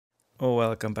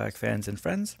Welcome back, fans and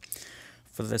friends.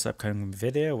 For this upcoming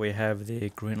video, we have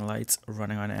the Greenlight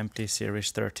Running on Empty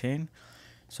Series 13.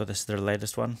 So this is their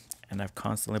latest one, and I've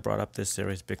constantly brought up this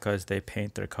series because they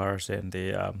paint their cars in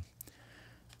the,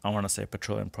 I want to say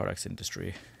petroleum products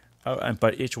industry.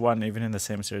 But each one, even in the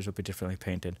same series, will be differently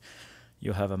painted.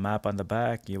 You'll have a map on the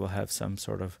back, you will have some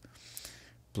sort of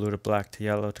blue to black to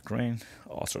yellow to green,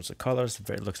 all sorts of colors.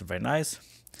 It looks very nice.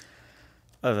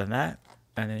 Other than that,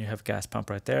 and then you have gas pump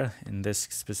right there, in this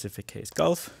specific case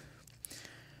Gulf,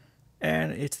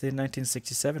 and it's the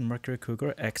 1967 Mercury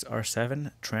Cougar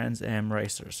XR7 Trans Am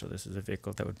racer. So this is a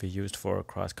vehicle that would be used for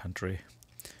cross country,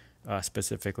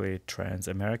 specifically Trans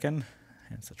American,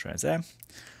 hence the Trans Am.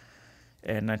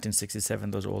 In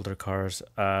 1967, those older cars,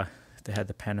 they had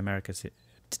the Pan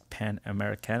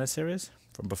Americana series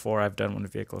from before. I've done one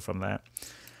vehicle from that,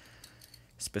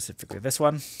 specifically this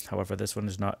one. However, this one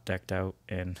is not decked out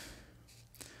in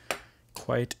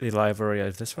quite the library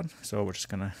as this one, so we're just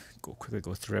gonna quickly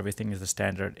go through everything. Is the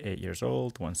standard 8 years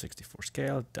old, 1/64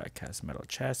 scale, die-cast metal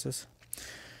chassis,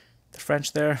 the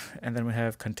French there, and then we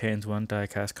have contains one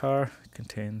die-cast car,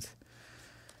 contains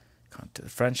the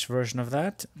French version of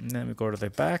that, and then we go to the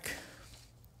back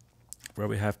where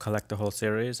we have collect the whole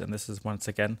series. And this is, once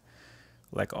again,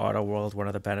 like Auto World, one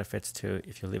of the benefits to,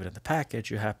 if you leave it in the package,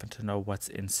 you happen to know what's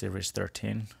in series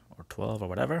 13 or 12 or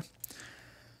whatever.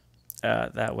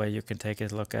 That way you can take a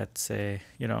look at, say,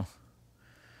 you know,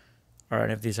 or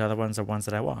any of these other ones are ones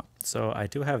that I want. So I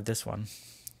do have this one.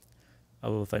 I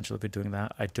will eventually be doing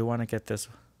that. I do want to get this.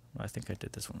 I think I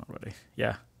did this one already.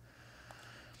 Yeah.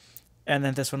 And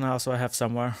then this one also I have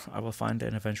somewhere. I will find it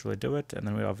and eventually do it. And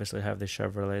then we obviously have the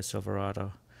Chevrolet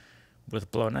Silverado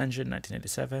with blown engine,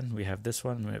 1987. We have this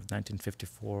one. We have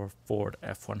 1954 Ford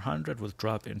F100 with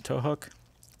drop-in tow hook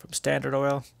from Standard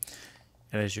Oil.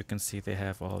 And as you can see, they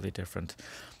have all the different.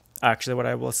 Actually, what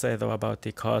I will say though about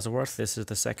the Cosworth, this is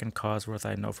the second Cosworth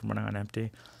I know from Running on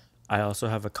Empty. I also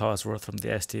have a Cosworth from the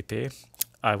STP.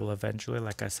 I will eventually,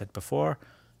 like I said before,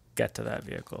 get to that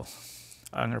vehicle.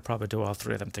 I'm going to probably do all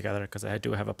three of them together because I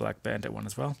do have a Black Bandit one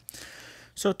as well.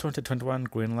 So 2021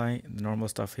 Greenlight, the normal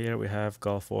stuff here. We have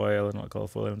Gulf Oil and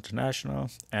Gulf Oil International,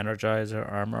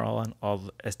 Energizer, Armor All, and all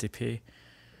the STP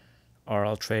are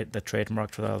all the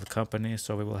trademarked for all the companies.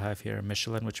 So we will have here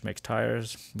Michelin, which makes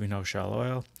tires. We know Shell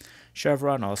Oil.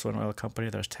 Chevron, also an oil company.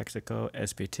 There's Texaco,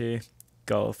 SPT,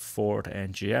 Gulf, Ford,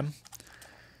 and GM.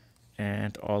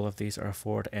 And all of these are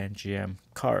Ford and GM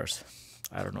cars.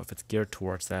 I don't know if it's geared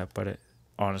towards that, but it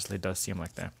honestly does seem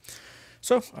like that.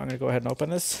 So I'm going to go ahead and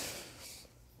open this.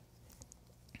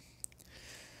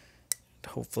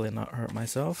 Hopefully not hurt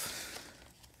myself.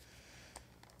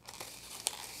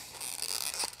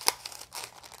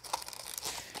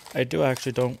 I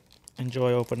don't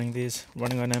enjoy opening these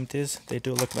running on empties. They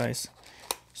do look nice.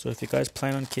 So if you guys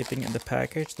plan on keeping it in the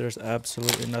package, there's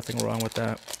absolutely nothing wrong with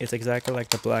that. It's exactly like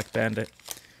the Black Bandit,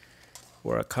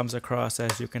 where it comes across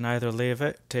as you can either leave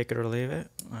it, take it or leave it.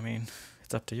 I mean,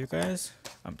 it's up to you guys.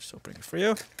 I'm just opening it for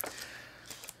you.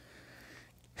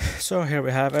 So here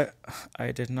we have it.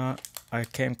 I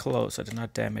came close. I did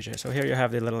not damage it. So here you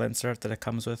have the little insert that it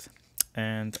comes with.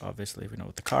 And obviously we know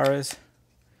what the car is.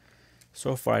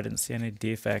 So far I didn't see any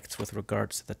defects with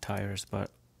regards to the tires,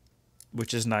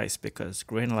 which is nice because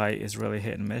Greenlight is really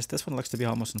hit and miss. This one looks to be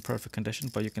almost in perfect condition,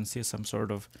 but you can see some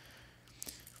sort of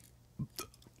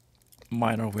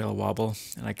minor wheel wobble.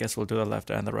 And I guess we'll do the left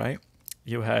and the right.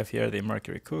 You have here the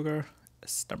Mercury Cougar,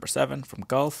 number 7 from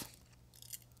Gulf.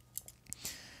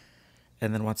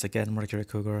 And then once again, Mercury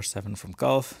Cougar 7 from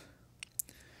Gulf.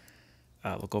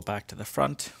 We'll go back to the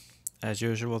front. As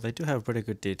usual, they do have pretty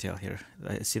good detail here.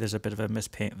 I see there's a bit of a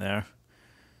mispaint there.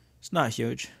 It's not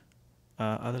huge.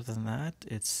 Other than that,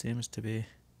 it seems to be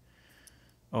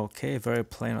okay. Very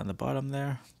plain on the bottom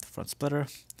there. The front splitter.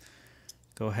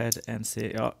 Go ahead and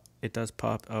see. Oh, it does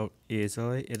pop out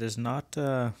easily. It is not.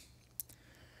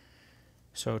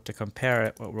 So to compare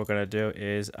it, what we're going to do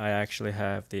is I actually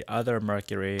have the other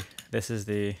Mercury. This is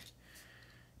the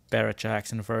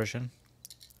Barrett-Jackson version.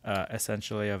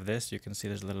 Essentially of this, you can see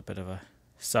there's a little bit of a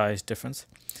size difference,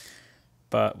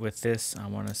 but with this, I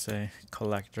want to say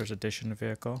collector's edition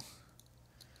vehicle.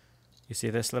 You see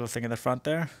this little thing in the front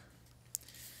there?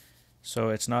 So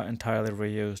it's not entirely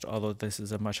reused, although this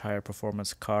is a much higher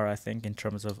performance car, I think, in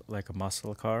terms of like a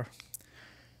muscle car.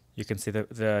 You can see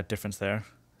the difference there.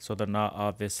 So they're not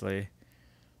obviously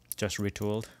just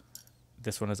retooled.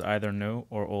 This one is either new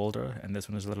or older, and this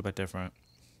one is a little bit different.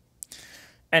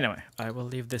 Anyway, I will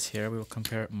leave this here. We will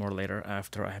compare it more later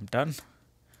after I am done.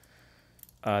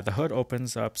 The hood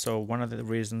opens up, so one of the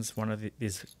reasons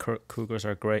these Cougars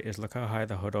are great is look how high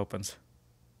the hood opens.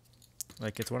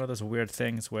 Like, it's one of those weird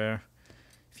things where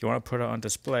if you want to put it on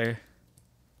display,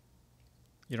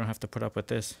 you don't have to put up with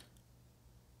this.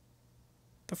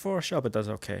 The Ford Shelby does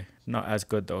okay. Not as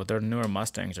good though. Their newer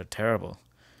Mustangs are terrible.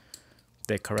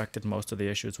 They corrected most of the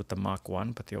issues with the Mach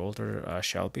 1, but the older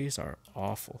Shelbys are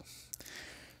awful.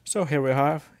 So here we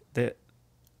have the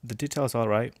detail is all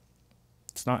right.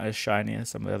 It's not as shiny as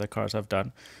some of the other cars I've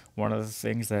done. One of the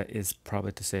things that is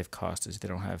probably to save cost is they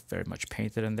don't have very much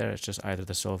painted in there. It's just either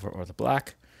the silver or the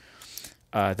black.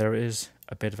 There is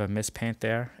a bit of a mispaint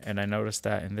there, and I noticed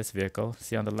that in this vehicle,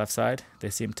 see on the left side, they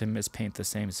seem to mispaint the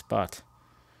same spot.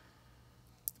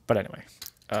 But anyway,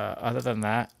 other than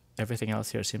that, everything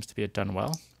else here seems to be done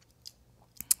well.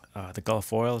 The Gulf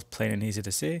foil is plain and easy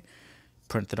to see,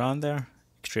 printed on there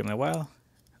extremely well.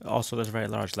 Also, there's very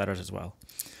large letters as well.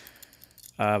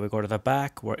 We go to the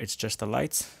back where it's just the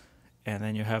lights, and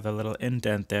then you have a little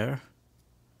indent there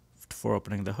for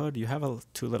opening the hood. You have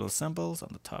two little symbols on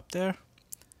the top there.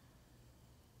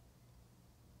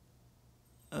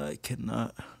 I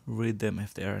cannot read them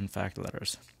if they are in fact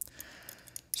letters.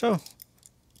 So,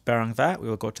 barring that, we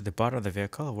will go to the bottom of the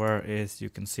vehicle, where you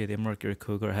can see the Mercury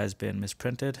Cougar has been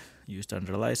misprinted, used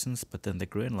under license, but then the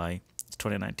Greenlight, it's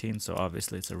 2019, so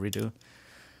obviously it's a redo.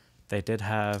 They did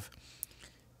have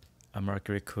a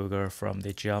Mercury Cougar from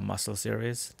the GL Muscle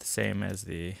series, the same as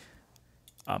the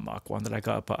Mach 1 that I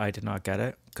got, but I did not get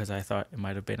it because I thought it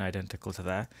might have been identical to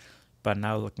that. But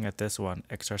now looking at this one,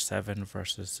 XR7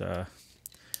 versus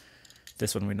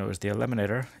this one we know is the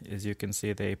Eliminator, as you can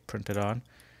see they printed on.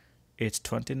 It's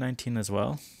 2019 as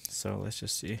well, so let's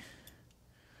just see.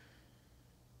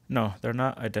 No, they're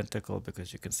not identical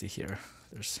because you can see here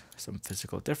there's some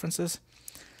physical differences.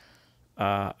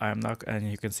 And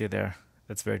you can see there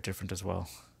that's very different as well.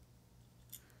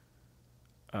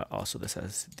 Also, this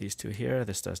has these two here.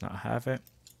 This does not have it.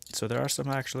 So there are some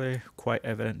actually quite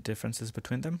evident differences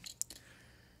between them.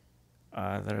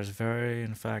 They're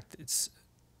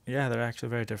actually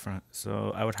very different.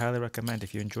 So I would highly recommend,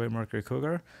 if you enjoy Mercury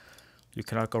Cougar, you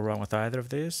cannot go wrong with either of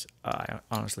these. I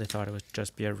honestly thought it would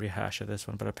just be a rehash of this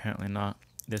one, but apparently not.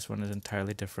 This one is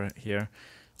entirely different here.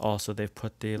 Also, they've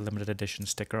put the limited edition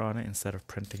sticker on it instead of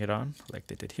printing it on like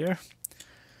they did here.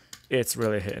 It's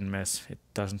really hit and miss. It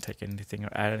doesn't take anything or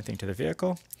add anything to the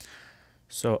vehicle.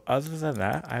 So other than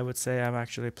that, I would say I'm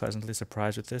actually pleasantly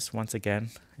surprised with this. Once again,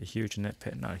 a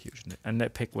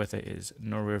nitpick with it is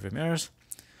no rear view mirrors.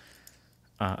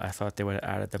 I thought they would have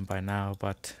added them by now,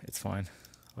 but it's fine.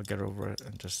 I'll get over it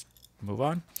and just move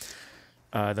on.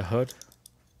 The hood,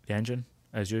 the engine,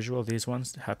 as usual, these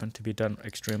ones happen to be done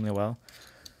extremely well.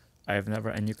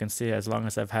 And you can see as long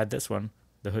as I've had this one,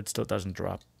 the hood still doesn't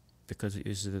drop because it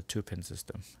uses the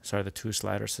the two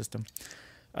slider system.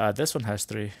 This one has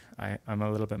three. I'm a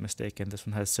little bit mistaken. This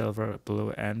one has silver,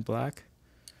 blue, and black.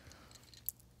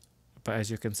 But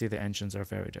as you can see, the engines are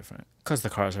very different because the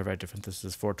cars are very different. This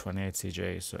is 428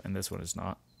 CJ, and this one is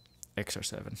not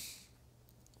XR7.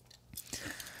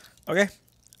 Okay.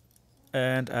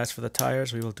 And as for the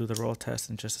tires, we will do the roll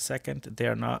test in just a second. They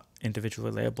are not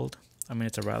individually labeled. I mean,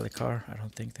 it's a rally car. I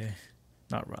don't think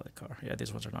not rally car. Yeah,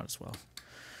 these ones are not as well.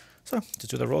 So, to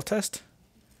do the roll test,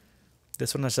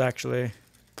 this one is actually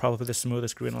probably the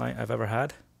smoothest Greenlight I've ever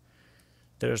had.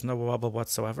 There's no wobble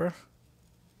whatsoever.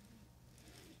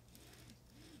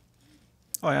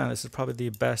 Oh yeah, this is probably the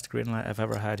best Greenlight I've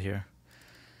ever had here.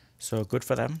 So good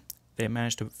for them. They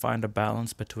managed to find a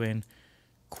balance between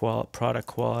product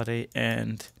quality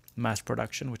and mass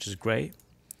production, which is great.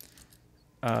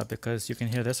 Because you can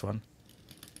hear this one.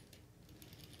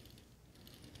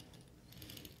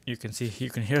 You can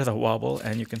hear the wobble,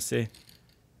 and you can see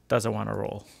doesn't want to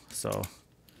roll. So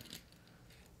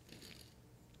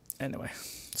anyway,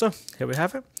 so here we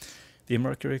have it. The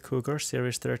Mercury Cougar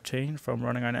Series 13 from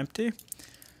Running on Empty.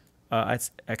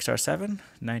 It's XR7,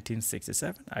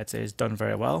 1967. I'd say it's done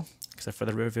very well, except for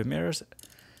the rear view mirrors.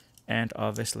 And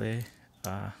obviously,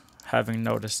 having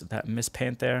noticed that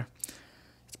mispaint there,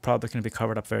 it's probably going to be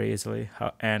covered up very easily.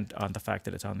 And on the fact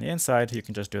that it's on the inside, you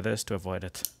can just do this to avoid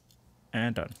it.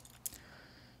 And done.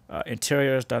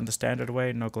 Interior is done the standard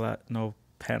way, no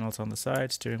panels on the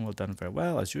side. Steering wheel done very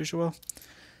well, as usual.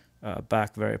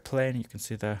 Back very plain. You can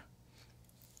see the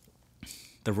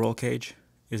roll cage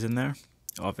is in there.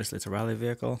 Obviously, it's a rally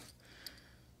vehicle.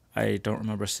 I don't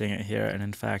remember seeing it here, and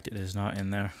in fact, it is not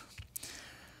in there.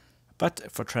 But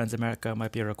for Transamerica, it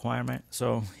might be a requirement.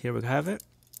 So here we have it.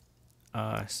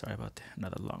 Sorry about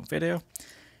another long video.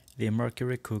 The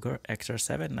Mercury Cougar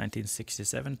XR7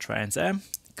 1967 Trans Am.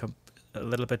 A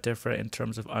little bit different in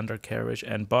terms of undercarriage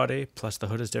and body, plus the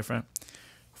hood is different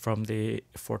from the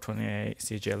 428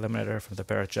 CJ Eliminator from the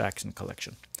Barrett Jackson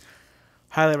collection.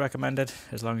 Highly recommended,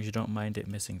 as long as you don't mind it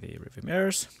missing the rearview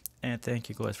mirrors. And thank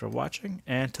you guys for watching,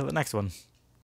 and till the next one.